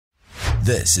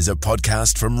This is a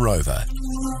podcast from Rover.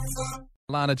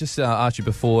 Lana, just asked you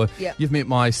before, You've met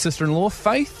my sister-in-law,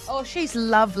 Faith. Oh, she's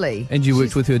lovely. And you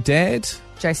worked with her dad.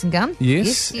 Jason Gunn?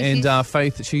 Yes.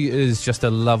 Faith, she is just the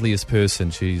loveliest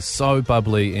person. She's so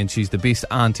bubbly and she's the best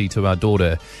auntie to our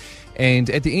daughter. And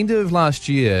at the end of last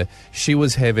year, she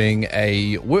was having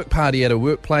a work party at a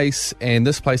workplace, and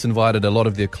this place invited a lot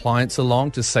of their clients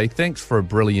along to say thanks for a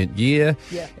brilliant year.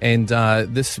 Yeah. And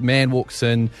this man walks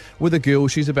in with a girl,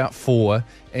 she's about 4,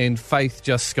 and Faith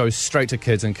just goes straight to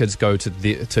kids, and kids go to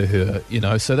her, you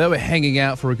know. So they were hanging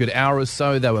out for a good hour or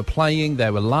so, they were playing,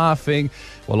 they were laughing,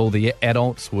 while all the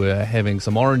adults were having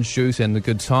some orange juice and a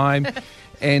good time.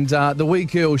 And the wee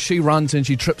girl, she runs and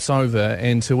she trips over,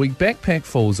 and her wee backpack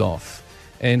falls off.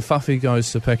 And Fuffy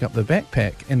goes to pick up the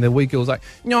backpack, and the wee girl's like,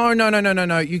 no,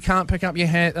 you can't pick up your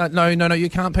hand. No, you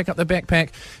can't pick up the backpack.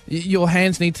 Your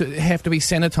hands have to be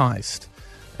sanitised.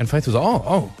 And Faith was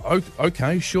like,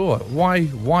 okay, sure.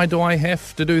 Why do I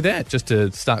have to do that? Just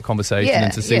to start conversation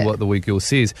and to see what the wee girl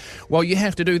says. Well, you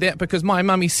have to do that because my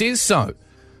mummy says so.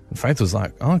 And Faith was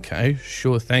like, okay,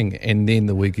 sure thing. And then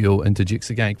the wee girl interjects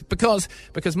again, because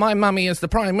my mummy is the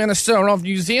Prime Minister of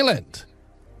New Zealand.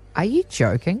 Are you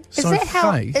joking? So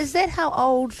Is that how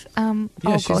old?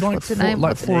 She's what's her name?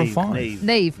 Like 4 or 5.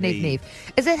 Neve.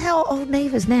 Is that how old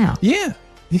Neve is now? Yeah.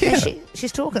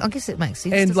 She's talking. I guess it makes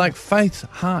sense. And like Faith's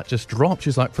heart just dropped.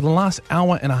 She's like, for the last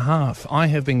hour and a half, I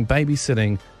have been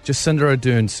babysitting Jacinda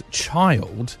Ardern's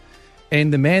child,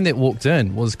 and the man that walked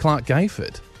in was Clark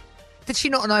Gayford. Did she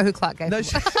not know who Clark Gayford was?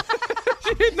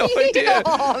 She had no idea.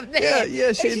 Oh,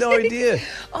 man. She had no idea.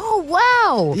 Oh,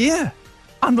 wow. Yeah.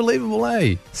 Unbelievable,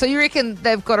 eh? So you reckon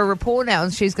they've got a rapport now,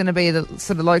 and she's going to be the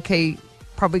sort of low-key,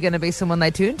 probably going to be someone they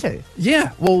turn to?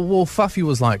 Yeah. Well, Fuffy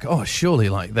was like, oh, surely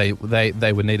like they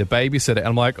would need a babysitter. And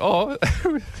I'm like, a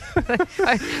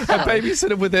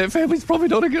babysitter with their family's probably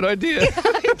not a good idea.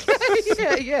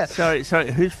 Yeah. Sorry,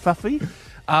 who's Fuffy?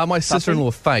 My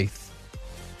sister-in-law, Faith.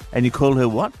 And you call her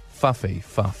what?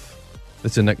 Fuff.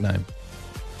 That's a nickname.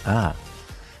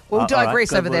 We'll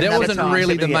digress over that. That wasn't time.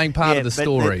 really the main part of the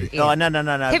story. Oh, no.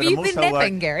 Have you been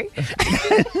napping, Gary?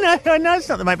 No, it's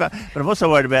not the main part. But I'm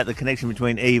also worried about the connection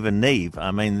between Eve and Neve.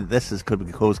 I mean,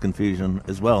 could cause confusion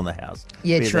as well in the house.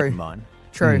 Yeah, Bear true. that in mind.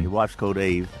 True. Your wife's called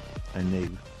Eve and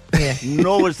Neve. Yeah.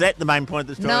 Nor was that the main point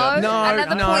of the story.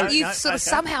 Another point you sort of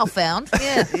somehow found.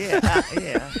 Yeah.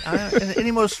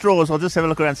 Any more straws? I'll just have a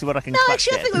look around and see what I can No,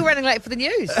 actually, I think we're running late for the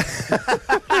news. But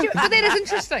that is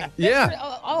interesting. Yeah.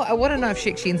 I want to know if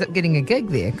she actually ends up getting a gig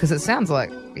there, because it sounds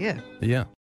like, Yeah.